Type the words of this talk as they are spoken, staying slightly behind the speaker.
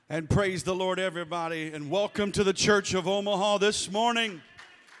And praise the Lord, everybody, and welcome to the Church of Omaha this morning.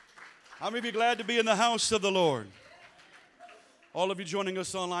 How many of you glad to be in the house of the Lord? All of you joining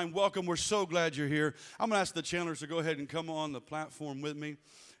us online, welcome. We're so glad you're here. I'm going to ask the Chandlers to go ahead and come on the platform with me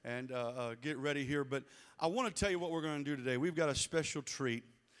and get ready here. But I want to tell you what we're going to do today. We've got a special treat.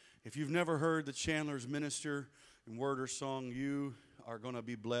 If you've never heard the Chandlers minister in word or song, you are going to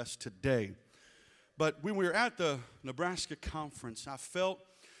be blessed today. But when we were at the Nebraska conference, I felt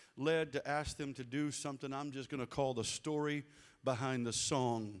led to ask them to do something I'm just going to call the story behind the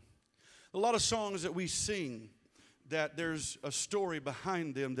song. A lot of songs that we sing, that there's a story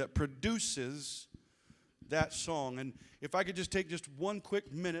behind them that produces that song. And if I could just take just one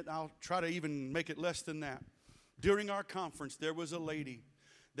quick minute, I'll try to even make it less than that. During our conference, there was a lady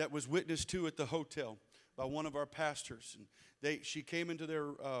that was witnessed to at the hotel by one of our pastors. And she came into their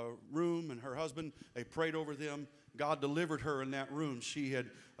room, and her husband, they prayed over them. God delivered her in that room. She had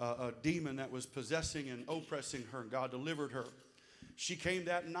a demon that was possessing and oppressing her, and God delivered her. She came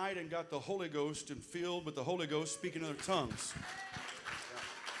that night and got the Holy Ghost and filled with the Holy Ghost, speaking in other tongues.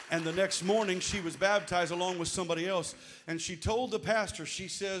 And the next morning, she was baptized along with somebody else. And she told the pastor, she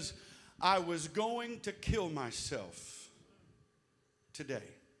says, I was going to kill myself today.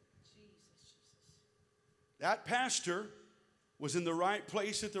 That pastor was in the right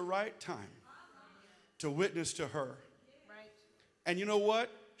place at the right time to witness to her. And you know what?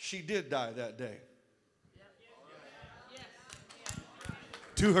 She did die that day.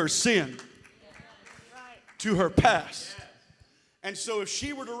 To her sin. To her past. And so if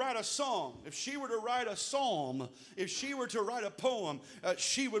she were to write a song, if she were to write a psalm, if she were to write a poem,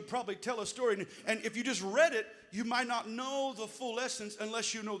 she would probably tell a story. And if you just read it, you might not know the full essence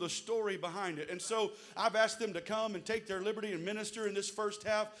unless you know the story behind it. And so I've asked them to come and take their liberty and minister in this first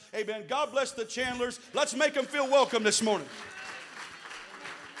half. Amen. God bless the Chandlers. Let's make them feel welcome this morning.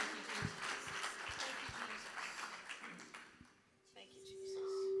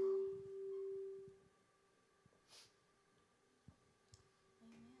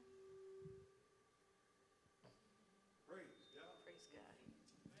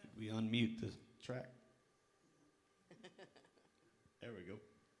 We unmute the track. There we go.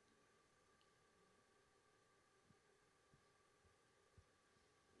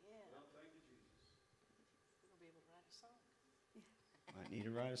 Well, thank you, Jesus. We'll be able to write a song. Might need to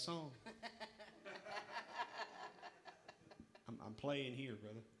write a song. I'm playing here,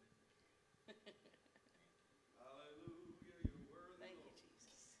 brother. Hallelujah, you're worthy. Thank you,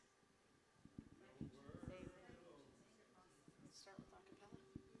 Jesus. Start with acapella.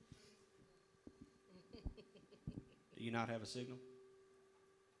 Do you not have a signal?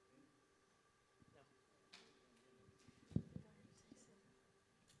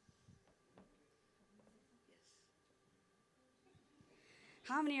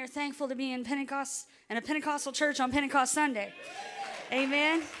 How many are thankful to be in Pentecost and a Pentecostal church on Pentecost Sunday?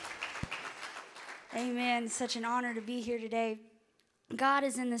 Amen. Amen. It's such an honor to be here today. God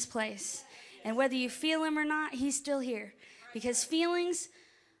is in this place. And whether you feel him or not, he's still here. Because feelings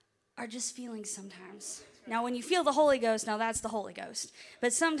are just feelings sometimes. Now, when you feel the Holy Ghost, now that's the Holy Ghost.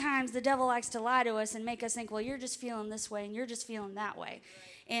 But sometimes the devil likes to lie to us and make us think, well, you're just feeling this way and you're just feeling that way.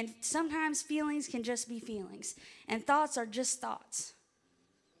 And sometimes feelings can just be feelings. And thoughts are just thoughts.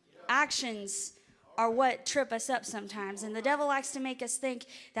 Actions are what trip us up sometimes. And the devil likes to make us think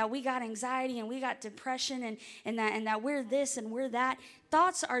that we got anxiety and we got depression and that we're this and we're that.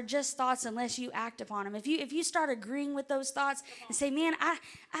 Thoughts are just thoughts unless you act upon them. If you start agreeing with those thoughts and say, man,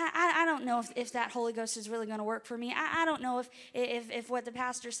 I don't know if that Holy Ghost is really going to work for me. I don't know if what the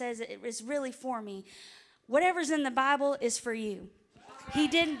pastor says is really for me. Whatever's in the Bible is for you.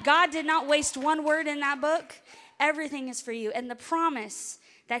 God did not waste one word in that book. Everything is for you. And the promise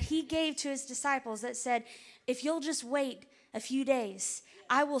that he gave to his disciples that said, if you'll just wait a few days,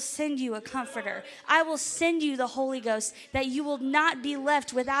 I will send you a comforter. I will send you the Holy Ghost, that you will not be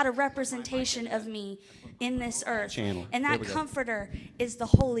left without a representation of me in this earth. And that comforter is the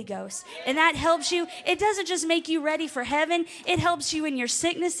Holy Ghost. And that helps you. It doesn't just make you ready for heaven. It helps you in your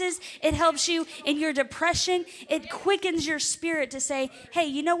sicknesses. It helps you in your depression. It quickens your spirit to say, hey,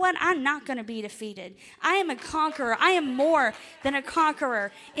 you know what? I'm not going to be defeated. I am a conqueror. I am more than a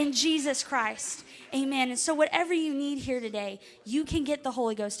conqueror in Jesus Christ. Amen. And so whatever you need here today, you can get the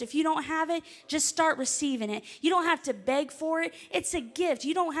Holy Ghost. If you don't have it, just start receiving it. You don't have to beg for it. It's a gift.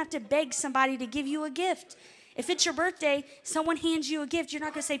 You don't have to beg somebody to give you a gift. If it's your birthday, someone hands you a gift, you're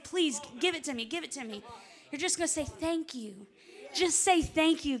not going to say, please, give it to me, give it to me. You're just going to say, thank you. Just say,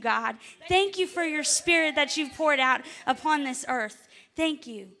 thank you, God. Thank you for your spirit that you've poured out upon this earth. Thank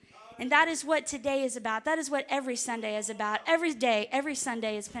you. And that is what today is about. That is what every Sunday is about. Every day, every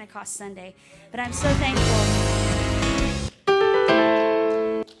Sunday is Pentecost Sunday. But I'm so thankful.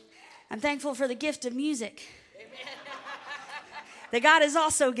 I'm thankful for the gift of music that God has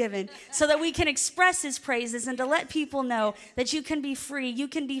also given, so that we can express his praises and to let people know that you can be free, you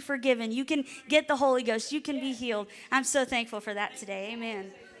can be forgiven, you can get the Holy Ghost, you can be healed. I'm so thankful for that today.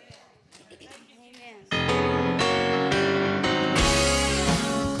 Amen.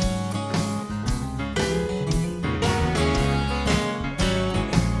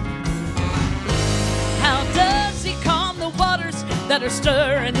 How does he calm the waters that are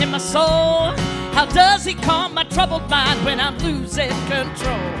stirring in my soul? How does he calm my troubled mind when I'm losing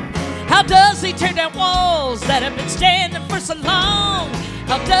control? How does he tear down walls that have been standing for so long?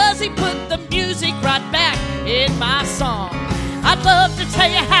 How does he put the music right back in my song? I'd love to tell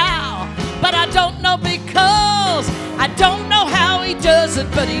you how, but I don't know, because I don't know how he does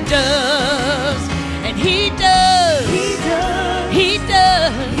it, but he does. And he does. He does. He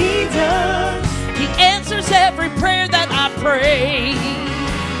does. He does. He answers every prayer that I pray.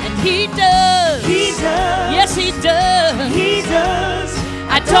 And he does. He does. Yes, he does. He does.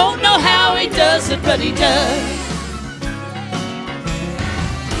 I don't know how he does it, but he does.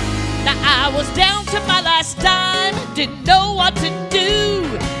 Now I was down to my last dime, didn't know what to do.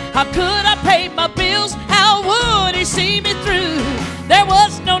 How could I pay my bills? How would he see me through? There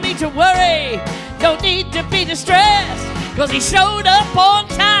was no need to worry, no need to be distressed, 'cause he showed up on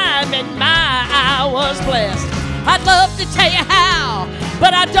time and I was blessed. I'd love to tell you how,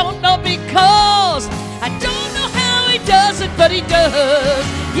 but I don't know, because I don't know how he does it, but he does.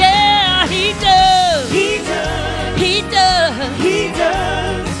 Yeah, he does. He does. He does. He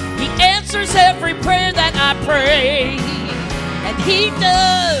does. He answers every prayer that I pray. And he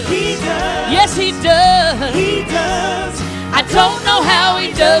does. He does. Yes, he does. He does. I don't know how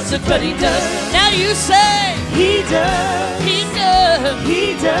he does it, but he does. Now you say, he does. He does.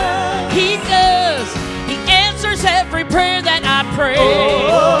 He does. He does. He answers every prayer that I pray.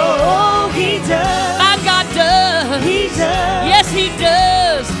 Oh, he does. My God does. He does. Yes, he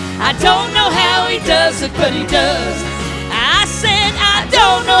does. I don't know how he does it, but he does. I said I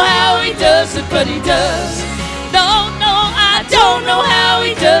don't know how he does it, but he does. No, I don't know how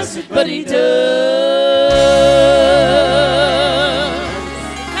he does it, but he does.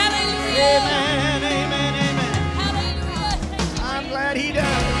 Hallelujah. Amen, amen, amen. Hallelujah. I'm glad he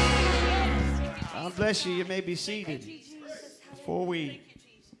does. God bless you. You may be seated. Before we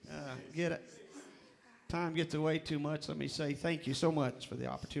time gets away too much, let me say thank you so much for the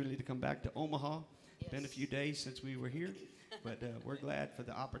opportunity to come back to Omaha. It's been a few days since we were here, but we're glad for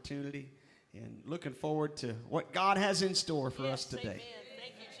the opportunity and looking forward to what God has in store for us today. Amen.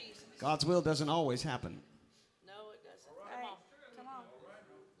 Thank you, Jesus. God's will doesn't always happen. No, it doesn't. Come on.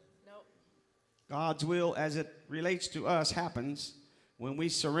 Nope. God's will, as it relates to us, happens when we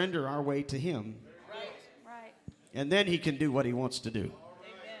surrender our way to Him. Right. And then He can do what He wants to do. Amen.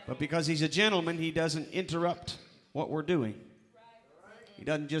 But because He's a gentleman, He doesn't interrupt what we're doing. He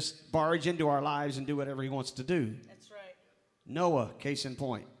doesn't just barge into our lives and do whatever He wants to do. That's right. Noah, case in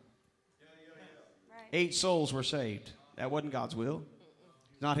point. Right. 8 souls were saved. That wasn't God's will.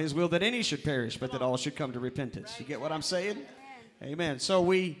 It's not His will that any should perish, but that all should come to repentance. You get what I'm saying? Amen. So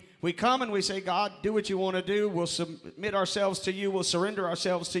we come and we say, God, do what you want to do. We'll submit ourselves to you. We'll surrender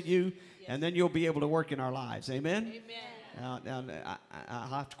ourselves to you. And then you'll be able to work in our lives. Amen? Amen. Now, I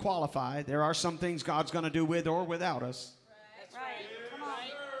have to qualify. There are some things God's going to do with or without us. That's right. Come on.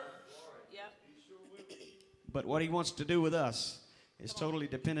 Yep. But what He wants to do with us is totally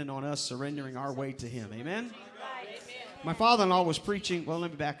dependent on us surrendering our way to Him. Amen? My father-in-law was preaching. Well,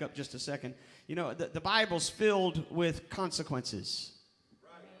 let me back up just a second. You know, the Bible's filled with consequences.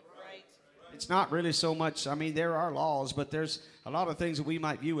 Right. It's not really so much, I mean, there are laws, but there's a lot of things that we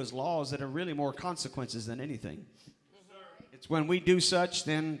might view as laws that are really more consequences than anything. It's when we do such,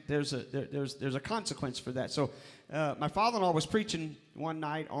 then there's a consequence for that. So my father-in-law was preaching one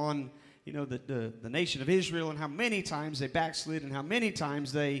night on, you know, the nation of Israel and how many times they backslid and how many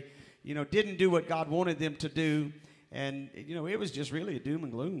times they, you know, didn't do what God wanted them to do. And, you know, it was just really a doom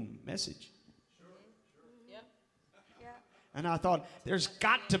and gloom message. Yep. And I thought, there's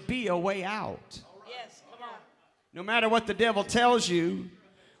got to be a way out. Yes. Come on. No matter what the devil tells you,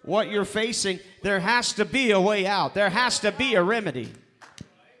 what you're facing, there has to be a way out. There has to be a remedy.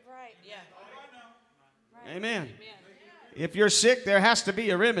 Right. Yeah. Amen. If you're sick, there has to be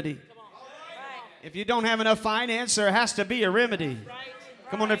a remedy. If you don't have enough finance, there has to be a remedy.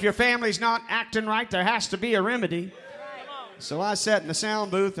 Come on, if your family's not acting right, there has to be a remedy. So I sat in the sound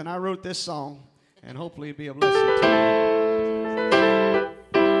booth and I wrote this song, and hopefully it'll be a blessing to you.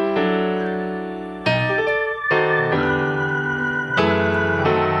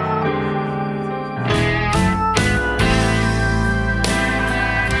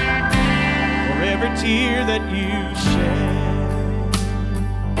 tear that you shed,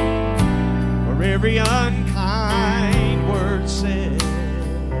 for every unkind word said,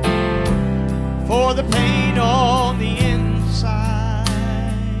 for the pain on the inside,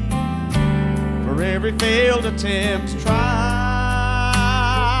 for every failed attempt tried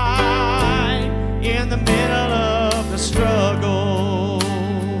in the middle of the struggle,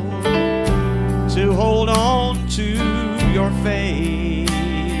 to hold on to your faith.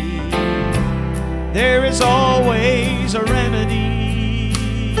 There is always a remedy.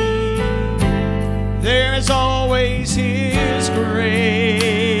 There is always His grace.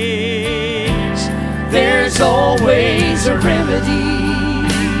 There's always a remedy.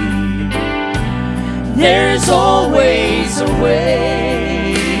 There's always a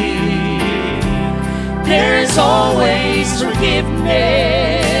way. There's always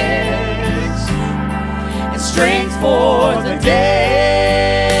forgiveness and strength for the day.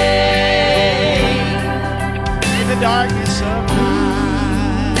 In the darkness of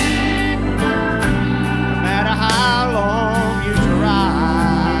night, no matter how long you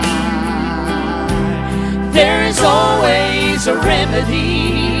try, There's always a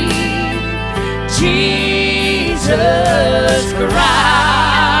remedy. Jesus Christ.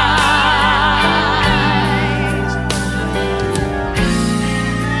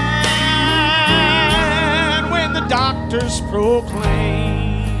 And when the doctors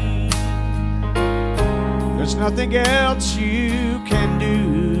proclaim there's nothing else you can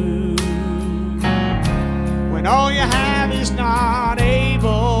do, when all you have is not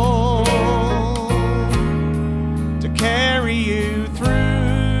able to carry you through,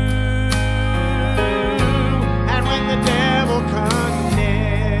 and when the devil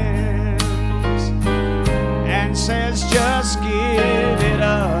condemns and says just give it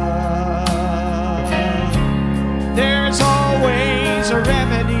up, there's always a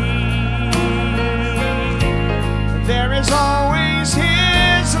remedy. There is always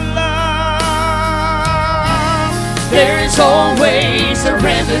His love. There's always a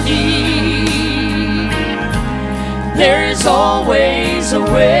remedy. There's always a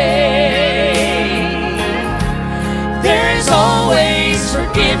way. There's always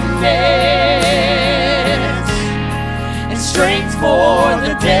forgiveness and strength for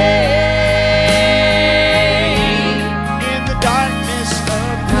the day. In the darkness of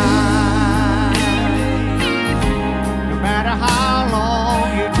night, no matter how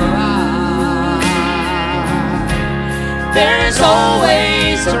long you try, There's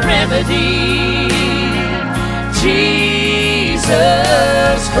always a remedy. Jesus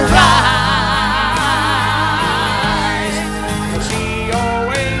Christ. 'cause He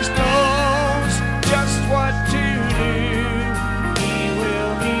always knows just what to do. He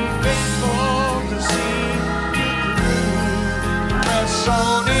will be faithful to see you through. Press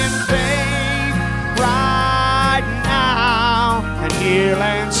on in faith right now, and He'll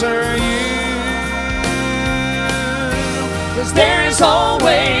answer you. 'Cause there's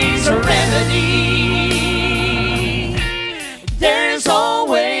always a remedy. There's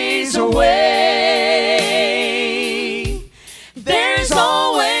always a way. There's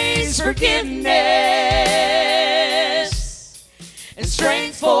always forgiveness and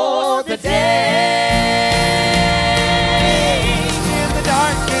strength for the day. In the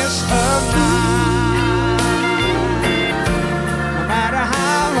darkness of night, no matter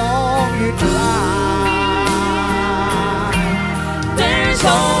how long you try, There's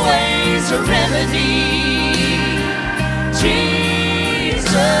always a remedy. Jesus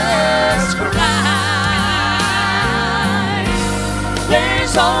Christ.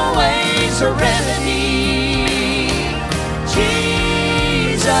 There's always a remedy.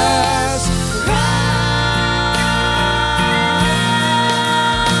 Jesus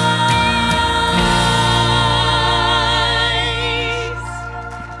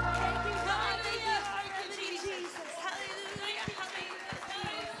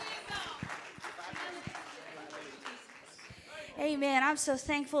Amen. I'm so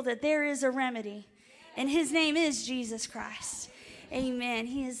thankful that there is a remedy, and His name is Jesus Christ. Amen.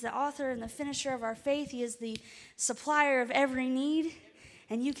 He is the author and the finisher of our faith. He is the supplier of every need,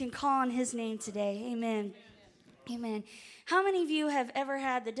 and you can call on His name today. Amen. Amen. How many of you have ever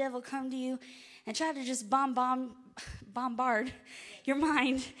had the devil come to you and try to just bombard your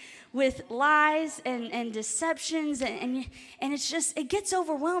mind with lies and deceptions, and it's just, it gets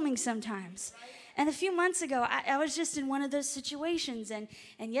overwhelming sometimes. And a few months ago, I was just in one of those situations, and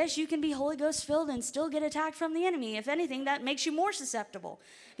yes, you can be Holy Ghost filled and still get attacked from the enemy. If anything, that makes you more susceptible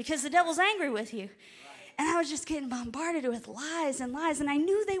because the devil's angry with you. And I was just getting bombarded with lies, and I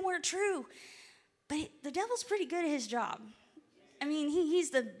knew they weren't true. But the devil's pretty good at his job. I mean,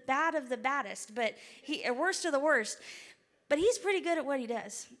 he's the bad of the baddest, but worst of the worst. But he's pretty good at what he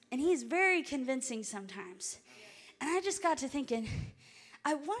does. And he's very convincing sometimes. And I just got to thinking,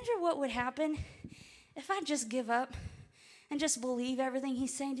 I wonder what would happen if I just give up and just believe everything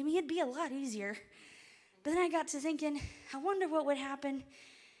he's saying to me. It'd be a lot easier. But then I got to thinking, I wonder what would happen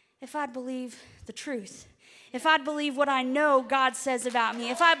if I'd believe the truth. If I'd believe what I know God says about me.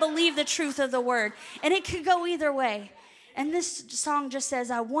 If I believe the truth of the word. And it could go either way. And this song just says,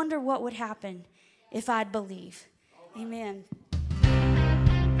 I wonder what would happen if I'd believe. Amen.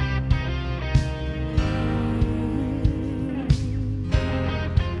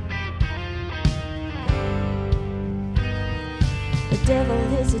 The devil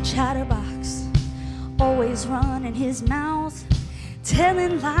is a chatterbox, always running his mouth,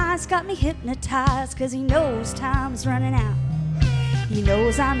 telling lies, got me hypnotized, 'cause he knows time's running out. He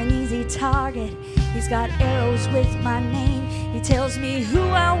knows I'm an easy target, he's got arrows with my name. He tells me who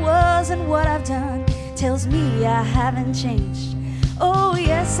I was and what I've done, tells me I haven't changed. Oh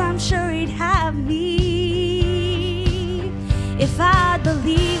yes, I'm sure he'd have me if I'd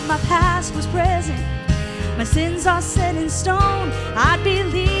believe my past was present, my sins are set in stone. I'd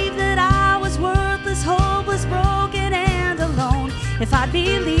believe that I was worthless, hopeless, broken, and alone. If I'd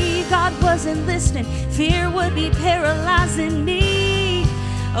believe God wasn't listening, fear would be paralyzing me.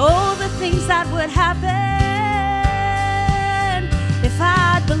 Oh, the things that would happen if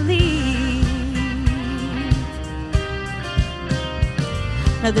I'd believe.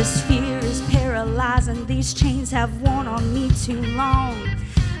 Now this fear is paralyzing, these chains have worn on me too long.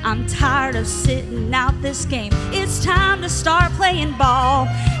 I'm tired of sitting out this game, it's time to start playing ball.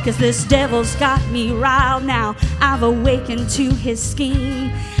 'Cause this devil's got me riled now, I've awakened to his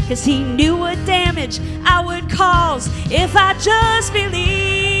scheme. 'Cause he knew what damage I would cause if I just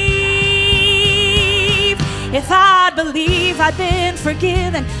believe. If I'd believe I'd been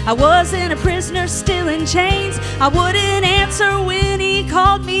forgiven, I wasn't a prisoner still in chains, I wouldn't answer when he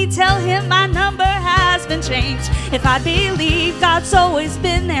called me, tell him my number has been changed. If I'd believe God's always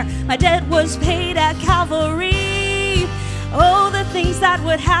been there, my debt was paid at Calvary. Oh, the things that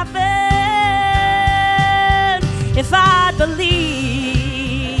would happen if I'd believe.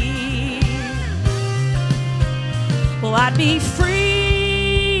 Well, I'd be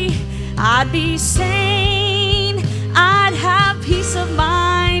free, I'd be sane, I'd have peace of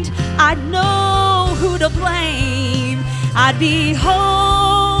mind, I'd know who to blame. I'd be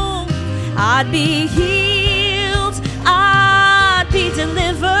whole, I'd be healed, I'd be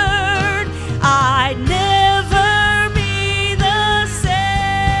delivered, I'd never be the same.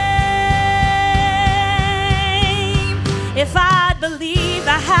 If I'd believed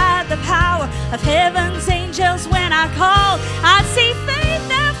I had the power of heaven's angels when I called, I'd see faith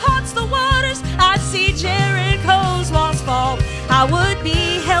that haunts the waters, I'd see Jericho's walls fall. I would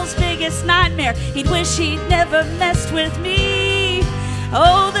be hell's biggest nightmare, he'd wish he'd never messed with me.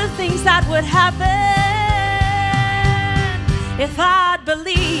 Oh, the things that would happen if I'd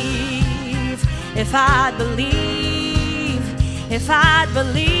believe, if I'd believe, if I'd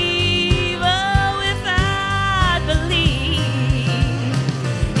believe, oh, if I'd believe,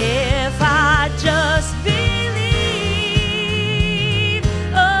 if I'd just believe.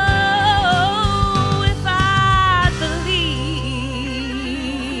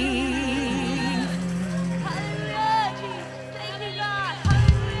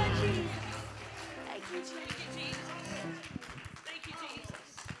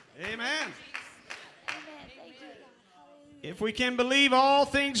 Amen. If we can believe, all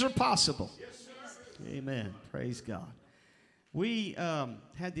things are possible. Amen. Praise God. We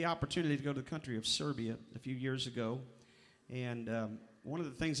had the opportunity to go to the country of Serbia a few years ago, and one of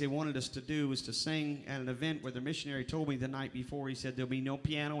the things they wanted us to do was to sing at an event where the missionary told me the night before, he said, there'll be no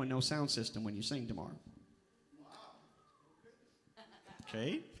piano and no sound system when you sing tomorrow.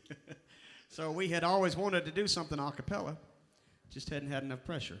 Okay. So we had always wanted to do something a cappella, just hadn't had enough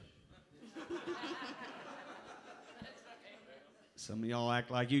pressure. Some of y'all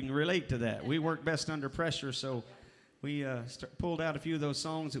act like you can relate to that. We work best under pressure, so we pulled out a few of those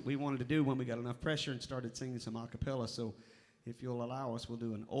songs that we wanted to do when we got enough pressure and started singing some a cappella. So if you'll allow us, we'll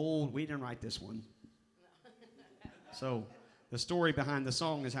do an old, we didn't write this one. So the story behind the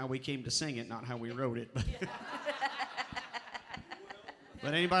song is how we came to sing it, not how we wrote it.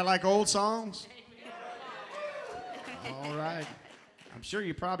 But anybody like old songs? All right. I'm sure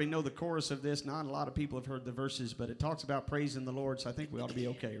you probably know the chorus of this. Not a lot of people have heard the verses, but it talks about praising the Lord, so I think we ought to be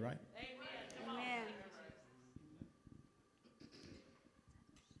okay, right? Amen.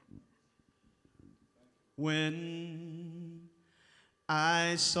 When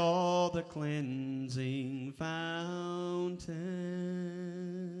I saw the cleansing fountain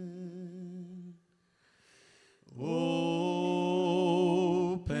open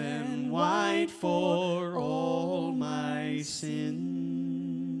wide for all my sin.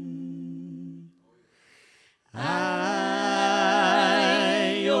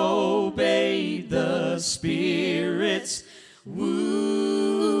 I obeyed the Spirit's wooing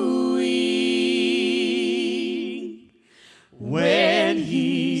when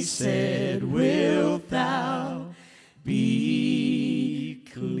He said, "Wilt thou be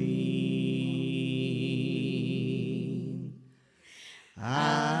clean?"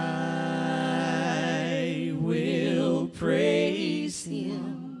 I will praise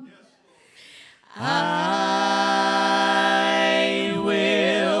Him. I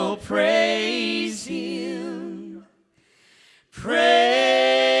will praise Him. Praise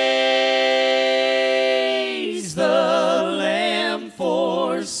the Lamb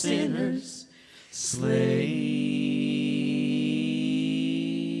for sinners slain.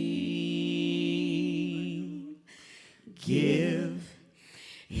 Give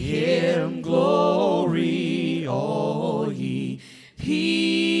Him glory, all ye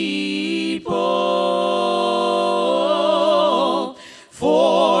people,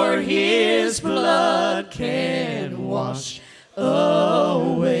 for His blood can wash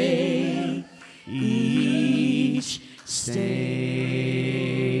away each stain.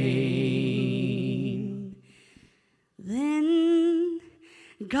 Then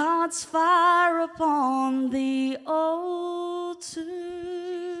God's fire upon the altar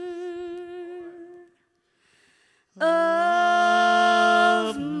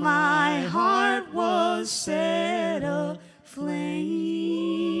of my heart was set aflame.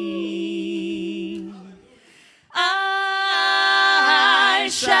 I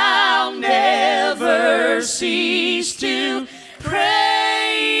shall never cease to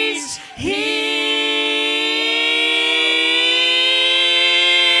praise Him.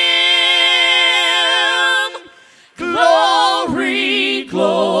 Glory,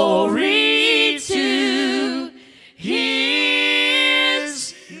 glory to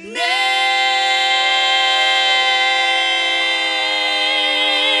His name.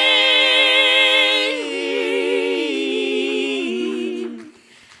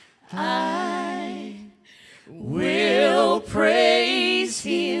 I will praise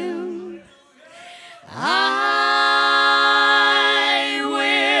Him. I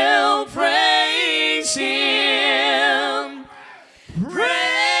will praise Him. Praise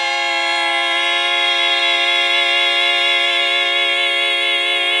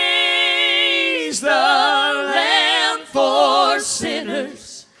the Lamb for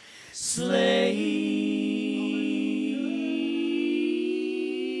sinners slain.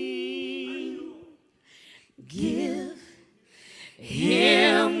 Give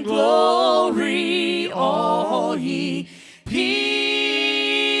Him glory, all ye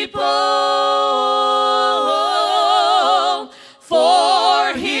people,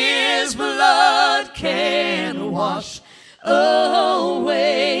 for His blood can wash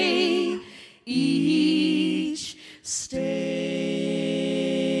away each stain.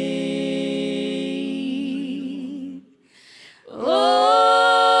 Oh,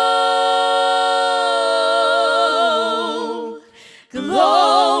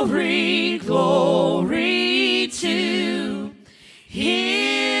 glory, glory to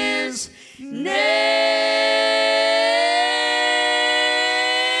His name.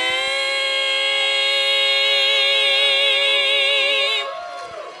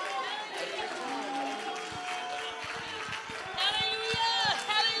 Hallelujah!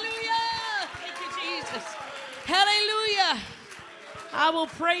 Hallelujah! Thank you, Jesus. Hallelujah! I will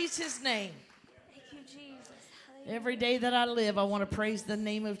praise His name. Thank you, Jesus. Every day that I live, I want to praise the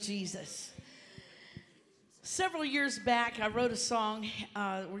name of Jesus. Several years back, I wrote a song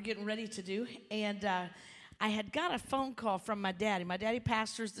we're getting ready to do, and I had got a phone call from my daddy. My daddy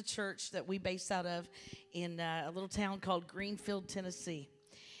pastors the church that we base out of in a little town called Greenfield, Tennessee.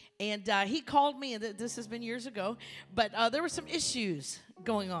 And he called me, and this has been years ago, but there were some issues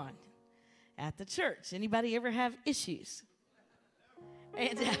going on at the church. Anybody ever have issues?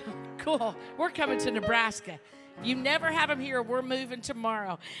 And cool, we're coming to Nebraska. You never have them here. We're moving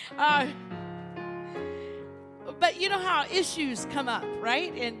tomorrow. But you know how issues come up,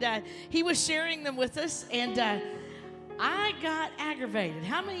 right? And he was sharing them with us, and I got aggravated.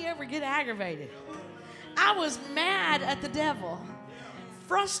 How many ever get aggravated? I was mad at the devil,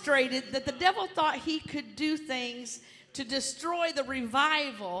 frustrated that the devil thought he could do things to destroy the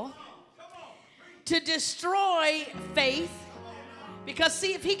revival, to destroy faith. Because,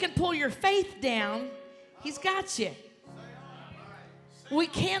 see, if he can pull your faith down, he's got you. We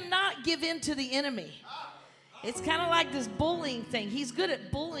cannot give in to the enemy. It's kind of like this bullying thing. He's good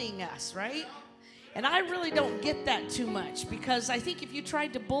at bullying us, right? And I really don't get that too much, because I think if you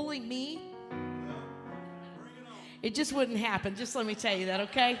tried to bully me, it just wouldn't happen. Just let me tell you that,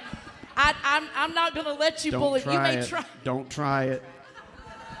 okay? I'm not going to let you bully. You may try. Don't try it.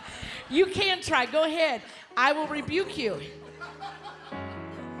 You can try. Go ahead. I will rebuke you.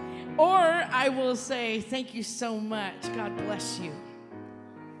 Or I will say, thank you so much. God bless you.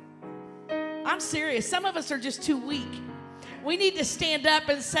 I'm serious. Some of us are just too weak. We need to stand up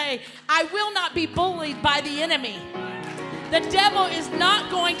and say, I will not be bullied by the enemy. The devil is not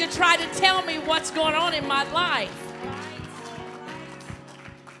going to try to tell me what's going on in my life.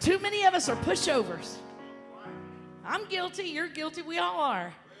 Too many of us are pushovers. I'm guilty. You're guilty. We all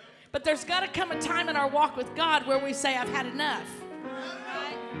are. But there's got to come a time in our walk with God where we say, I've had enough.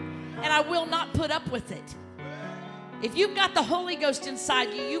 And I will not put up with it. If you've got the Holy Ghost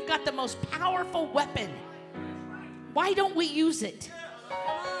inside you, you've got the most powerful weapon. Why don't we use it?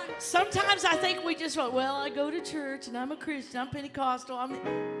 Sometimes I think we just went, well, I go to church and I'm a Christian, I'm Pentecostal.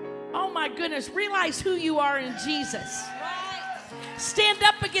 Oh my goodness, realize who you are in Jesus. Stand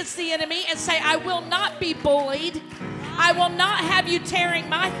up against the enemy and say, I will not be bullied. I will not have you tearing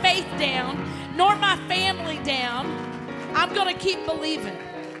my faith down, nor my family down. I'm going to keep believing.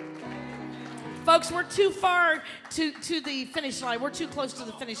 Folks, we're too far to the finish line. We're too close to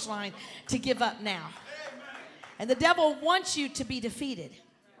the finish line to give up now. And the devil wants you to be defeated.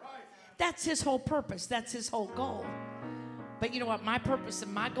 That's his whole purpose. That's his whole goal. But you know what my purpose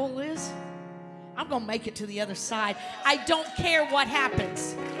and my goal is? I'm going to make it to the other side. I don't care what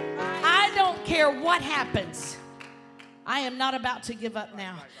happens. I don't care what happens. I am not about to give up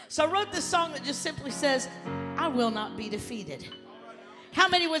now. So I wrote this song that just simply says, I will not be defeated. How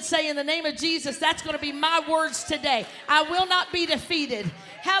many would say, in the name of Jesus, that's going to be my words today? I will not be defeated.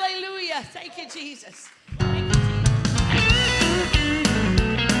 Hallelujah. Thank you, Jesus. Thank you, Jesus.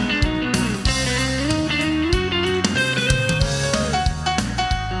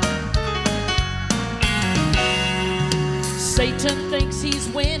 Satan thinks he's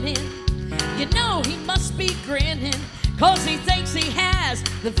winning. You know he must be grinning, 'cause he thinks he has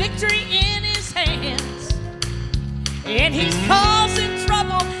the victory in his hands. And he's causing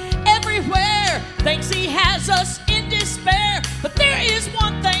trouble everywhere. Thinks he has us in despair. But there is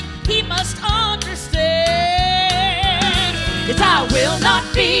one thing he must understand. It's I will not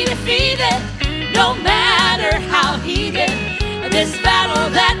be defeated, no matter how heated this battle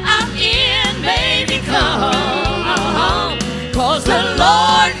that I'm in may become. 'Cause the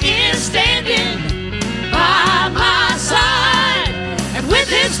Lord is standing by my side, and with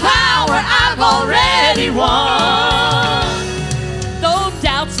his power I've already won. Though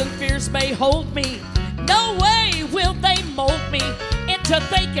doubts and fears may hold me, no way will they mold me into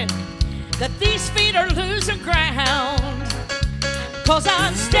thinking that these feet are losing ground. 'Cause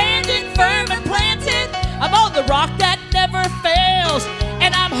I'm standing firm and planted, I'm on the rock that never fails,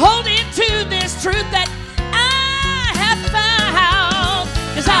 and I'm holding to this truth that I have found.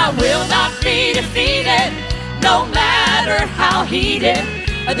 'Cause I will not be defeated, no matter how heated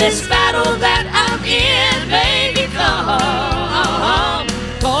this battle that I'm in may become.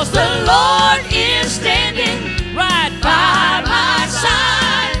 'Cause the Lord is standing right by my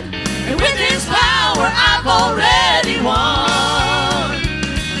side, and with his power I've already won.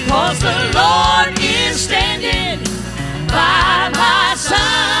 'Cause the Lord is standing by my side,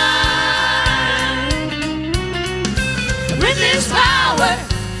 with his power,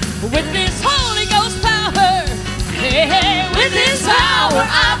 with his Holy Ghost power. Hey, with his power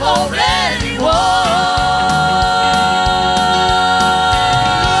I've already won.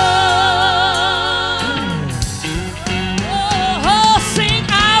 Oh, sing,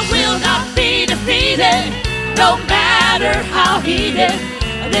 I will not be defeated, no matter how heated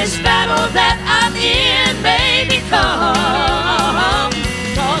this battle that I'm in may become.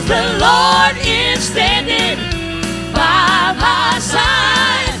 'Cause the Lord is standing by my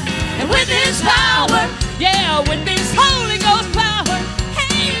side, and with his power, yeah, with his Holy Ghost power,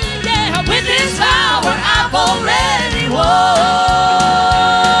 hey, yeah, with his power I've already won.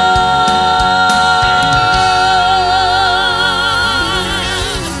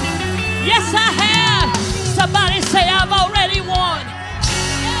 Yes, I have. Somebody say I've already won.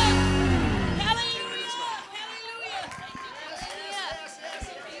 Hallelujah. Hallelujah.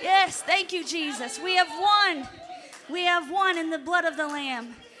 Yes, thank you, Jesus. We have won. We have won in the blood of the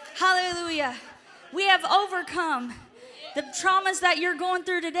Lamb. Hallelujah. We have overcome. The traumas that you're going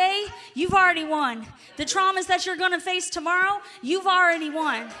through today, you've already won. The traumas that you're going to face tomorrow, you've already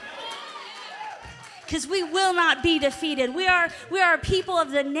won. because we will not be defeated. We are a people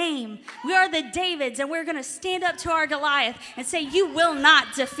of the name. We are the Davids, and we're going to stand up to our Goliath and say, you will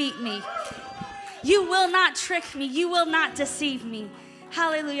not defeat me. You will not trick me. You will not deceive me.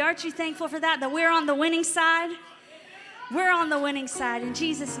 Hallelujah. Aren't you thankful for that? That we're on the winning side? We're on the winning side in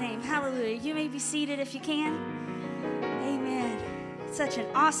Jesus' name. Hallelujah. You may be seated if you can. Amen. Such an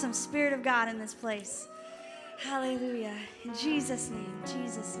awesome Spirit of God in this place. Hallelujah. In Jesus' name.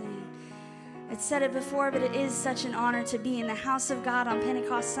 Jesus' name. I'd said it before, but it is such an honor to be in the house of God on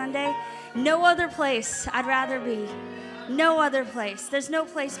Pentecost Sunday. No other place I'd rather be. No other place. There's no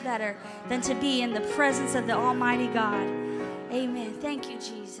place better than to be in the presence of the Almighty God. Amen. Thank you,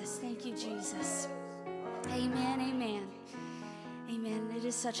 Jesus. Thank you, Jesus. Amen. Amen. Amen. It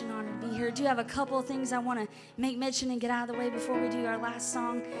is such an honor to be here. I do have a couple of things I want to make mention and get out of the way before we do our last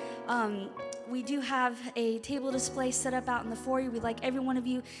song. We do have a table display set up out in the foyer. We'd like every one of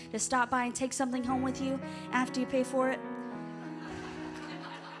you to stop by and take something home with you after you pay for it.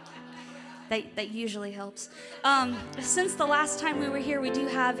 That usually helps. Since the last time we were here, we do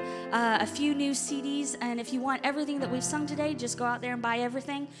have a few new CDs, and if you want everything that we've sung today, just go out there and buy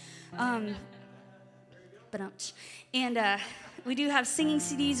everything. We do have singing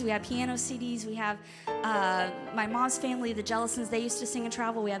CDs, we have piano CDs, we have my mom's family, the Jellisons, they used to sing and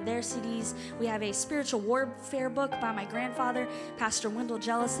travel. We have their CDs. We have a spiritual warfare book by my grandfather, Pastor Wendell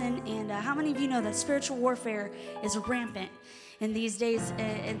Jellison. And how many of you know that spiritual warfare is rampant in these days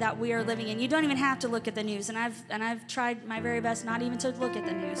that we are living in? You don't even have to look at the news, and I've tried my very best not even to look at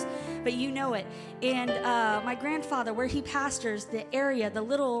the news, but you know it. And my grandfather, where he pastors, the area, the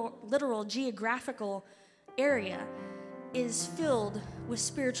literal geographical area, is filled with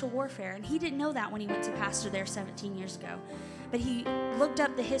spiritual warfare. And he didn't know that when he went to pastor there 17 years ago. But he looked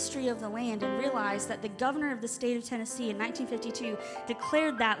up the history of the land and realized that the governor of the state of Tennessee in 1952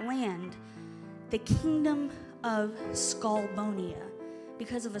 declared that land the kingdom of Skullbonia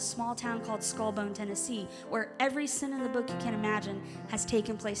because of a small town called Skullbone, Tennessee, where every sin in the book you can imagine has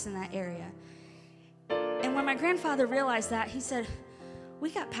taken place in that area. And when my grandfather realized that, he said, we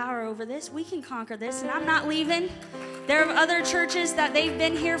got power over this. We can conquer this, and I'm not leaving. There are other churches that they've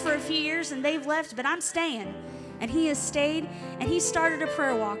been here for a few years and they've left, but I'm staying. And he has stayed, and he started a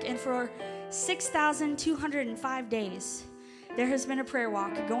prayer walk, and for 6,205 days, there has been a prayer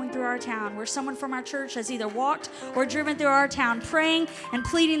walk going through our town where someone from our church has either walked or driven through our town praying and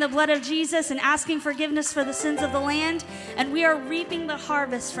pleading the blood of Jesus and asking forgiveness for the sins of the land. And we are reaping the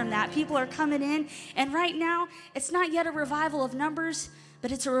harvest from that. People are coming in. And right now, it's not yet a revival of numbers,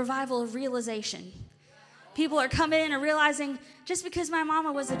 but it's a revival of realization. People are coming in and realizing, just because my mama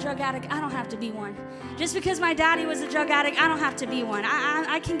was a drug addict, I don't have to be one. Just because my daddy was a drug addict, I don't have to be one.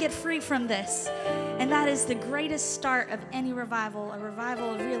 I can get free from this. And that is the greatest start of any revival, a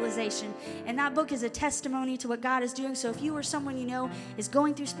revival of realization. And that book is a testimony to what God is doing. So if you or someone you know is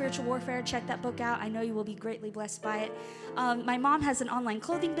going through spiritual warfare, check that book out. I know you will be greatly blessed by it. My mom has an online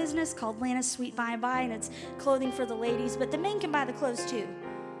clothing business called Lana's Sweet By and By, and it's clothing for the ladies. But the men can buy the clothes too.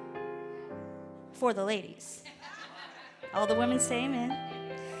 For the ladies. All the women say amen.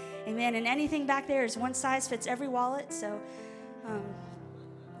 Amen. And anything back there is one size fits every wallet, so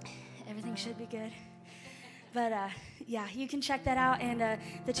everything should be good. But yeah, you can check that out. And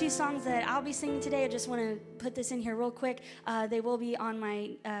the two songs that I'll be singing today, I just want to put this in here real quick. They will be on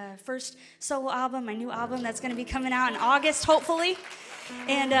my first solo album, my new album that's going to be coming out in August, hopefully.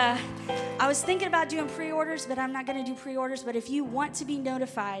 And I was thinking about doing pre-orders, but I'm not going to do pre-orders. But if you want to be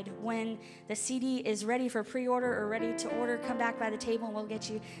notified when the CD is ready for pre-order or ready to order, come back by the table and we'll get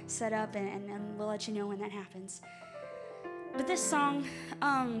you set up, and we'll let you know when that happens. But this song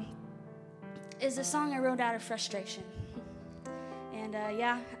is a song I wrote out of frustration. And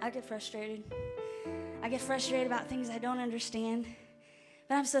yeah, I get frustrated. I get frustrated about things I don't understand.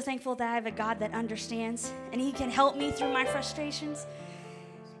 But I'm so thankful that I have a God that understands, and He can help me through my frustrations.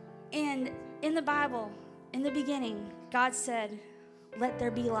 And in the Bible, in the beginning, God said, let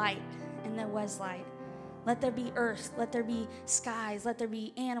there be light, and there was light. Let there be earth, let there be skies, let there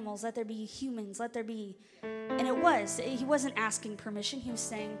be animals, let there be humans, let there be. And it was. He wasn't asking permission. He was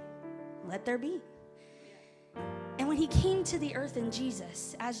saying, let there be. And when He came to the earth in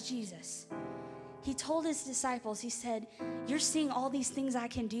Jesus, as Jesus, He told His disciples, He said, you're seeing all these things I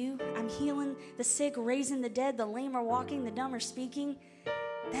can do. I'm healing the sick, raising the dead, the lame are walking, the dumb are speaking.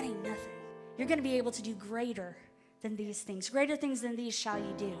 That ain't nothing. You're going to be able to do greater than these things. Greater things than these shall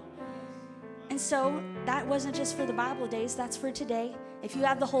you do. And so that wasn't just for the Bible days. That's for today. If you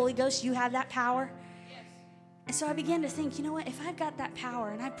have the Holy Ghost, you have that power. And so I began to think, you know what? If I've got that power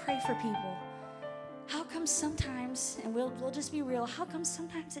and I pray for people, how come sometimes, and we'll just be real, how come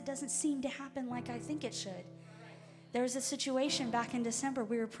sometimes it doesn't seem to happen like I think it should? There was a situation back in December.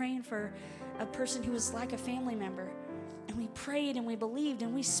 We were praying for a person who was like a family member. And we prayed and we believed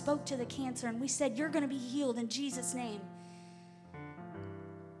and we spoke to the cancer and we said, you're going to be healed in Jesus' name.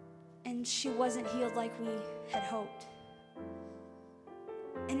 And she wasn't healed like we had hoped.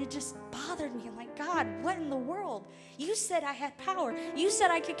 And it just bothered me. I'm like, God, what in the world? You said I had power. You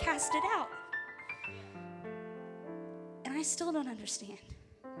said I could cast it out. And I still don't understand.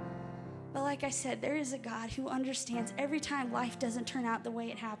 But like I said, there is a God who understands every time life doesn't turn out the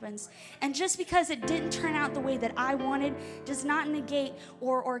way it happens. And just because it didn't turn out the way that I wanted does not negate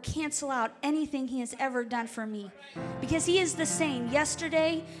or cancel out anything he has ever done for me. Because he is the same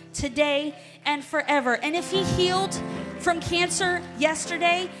yesterday, today, and forever. And if he healed from cancer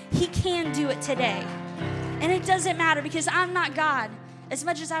yesterday, he can do it today. And it doesn't matter because I'm not God. As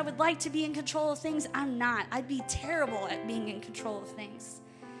much as I would like to be in control of things, I'm not. I'd be terrible at being in control of things.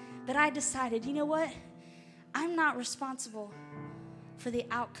 But I decided, you know what? I'm not responsible for the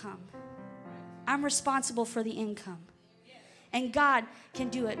outcome. I'm responsible for the income. And God can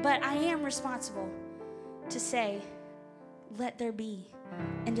do it. But I am responsible to say, let there be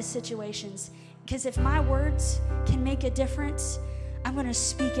into situations. Because if my words can make a difference, I'm going to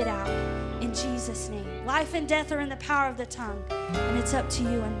speak it out in Jesus' name. Life and death are in the power of the tongue. And it's up to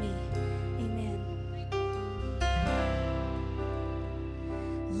you and me.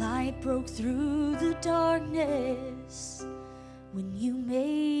 Light broke through the darkness when you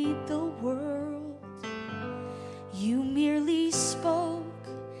made the world. You merely spoke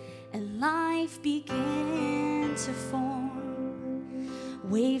and life began to form.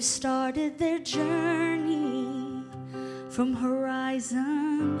 Waves started their journey from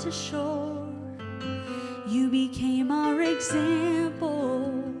horizon to shore. You became our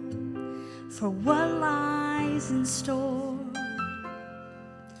example for what lies in store.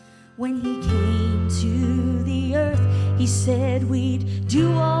 When he came to the earth, he said we'd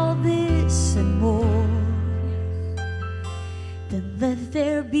do all this and more. Then let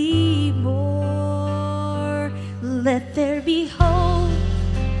there be more. Let there be hope.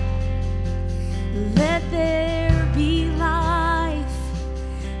 Let there be life.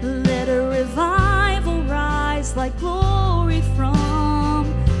 Let a revival rise like glory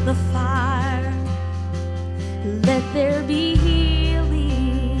from the fire. Let there be healing.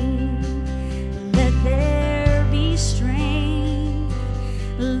 Let there be strength.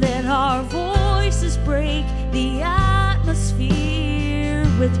 Let our voices break the atmosphere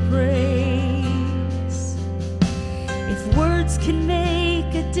with praise. If words can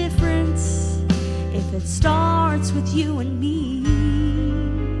make a difference, if it starts with you and me,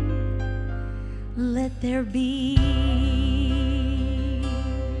 let there be.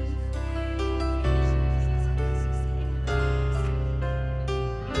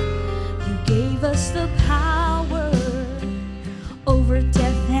 You gave us the power over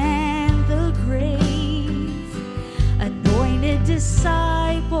death and the grave, anointed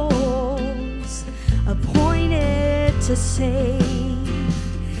disciples, appointed to save,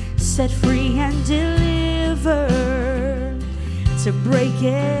 set free and deliver, to break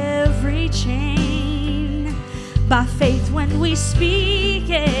every chain. By faith when we speak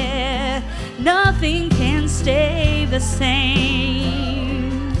it, nothing can stay the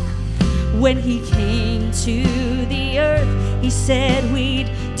same. When he came to the earth, he said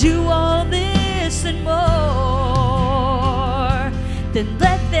we'd do all this and more. Then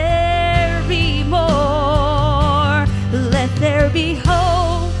let there be more. Let there be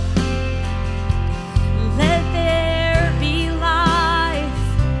hope. Let there be life.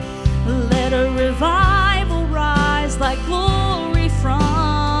 Let a revival rise like glory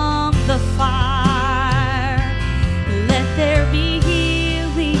from the fire. Let there be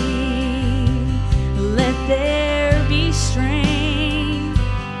healing. Let there be strength.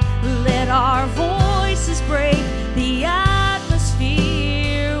 Let our voices break the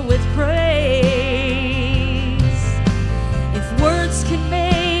atmosphere with praise. If words can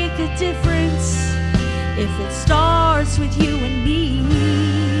make a difference, if it starts with you and me,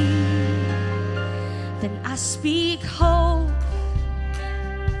 then I speak hope,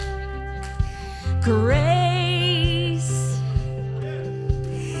 grace,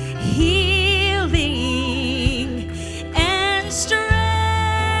 healing, and strength.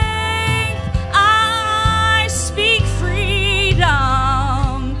 I speak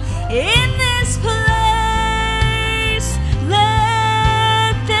freedom in this place.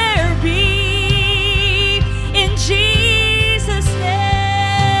 Let there be in Jesus'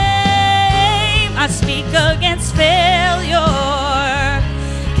 name. I speak against failure,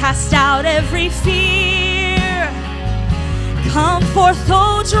 cast out every fear. Come forth,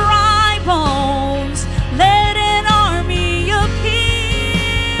 O dry bones, let an army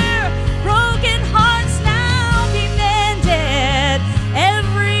appear. Broken hearts now be mended,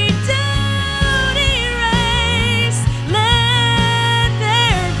 every doubt erased. Let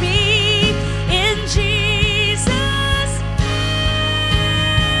there be in Jesus'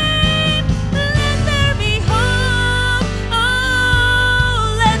 name. Let there be hope,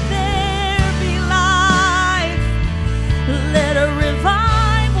 oh, let there be life. Let a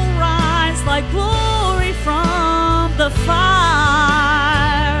revival rise like glory from the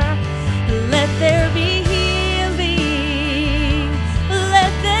fire. Let there be healing.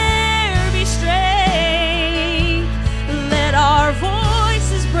 Let there be strength. Let our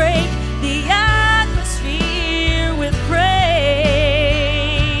voices break the atmosphere with praise.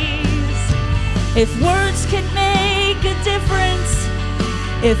 If words can make a difference,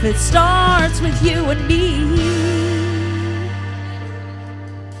 if it starts with you and me.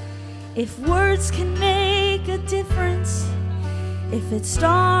 If words can make a difference, if it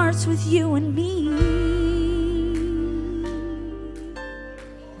starts with you and me.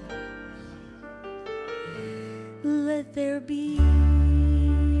 Let there be.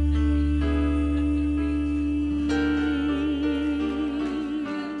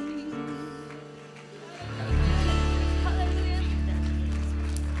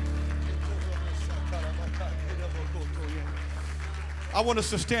 I want us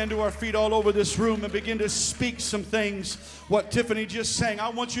to stand to our feet all over this room and begin to speak some things. What Tiffany just sang, I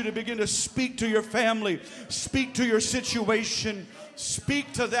want you to begin to speak to your family, speak to your situation,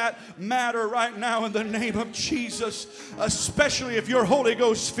 speak to that matter right now in the name of Jesus, especially if you're Holy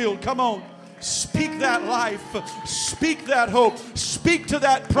Ghost filled. Come on. Speak that life, speak that hope, speak to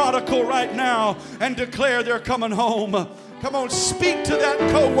that prodigal right now and declare they're coming home. Come on, speak to that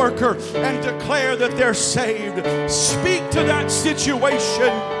coworker and declare that they're saved. Speak to that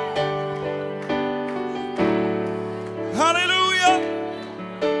situation. Hallelujah.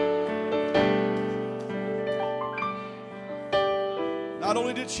 Not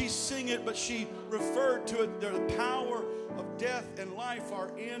only did she sing it, but she referred to it. The power of death and life are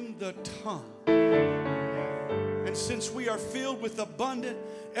in the tongue. And since we are filled with abundant,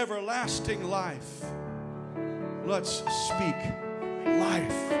 everlasting life, let's speak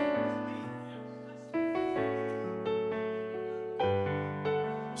life.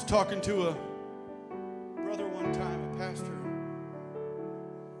 I was talking to a brother one time, a pastor.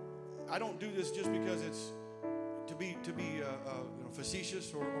 I don't do this just because it's to be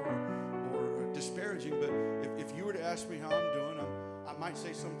facetious or disparaging, but if you were to ask me how I'm doing, I might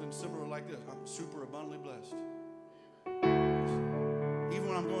say something similar like this: I'm super abundantly blessed. Even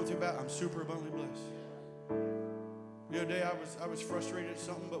when I'm going through bad, I'm super abundantly blessed. The other day I was frustrated at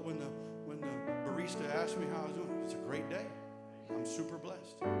something, but when the barista asked me how I was doing, it's a great day. I'm super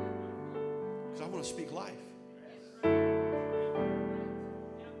blessed. Because I want to speak life.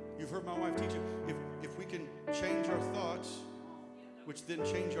 You've heard my wife teach you, if we can change our thoughts, which then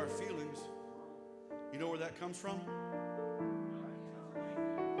change our feelings, you know where that comes from?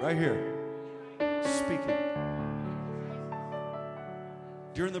 Right here. Speaking.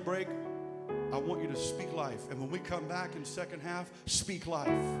 During the break, I want you to speak life. And when we come back in second half, speak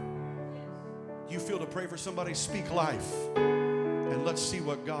life. You feel to pray for somebody, speak life. And let's see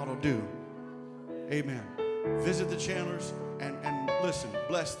what God will do. Amen. Visit the Chandlers and listen,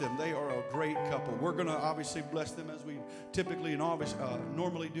 bless them. They are a great couple. We're going to obviously bless them as we typically and always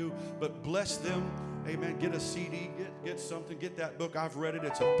normally do. But bless them. Amen. Get a CD. Get something. Get that book. I've read it.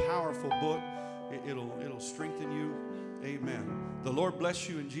 It's a powerful book. It'll strengthen you. Amen. The Lord bless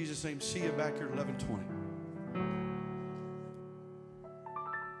you in Jesus' name. See you back here at 11:20.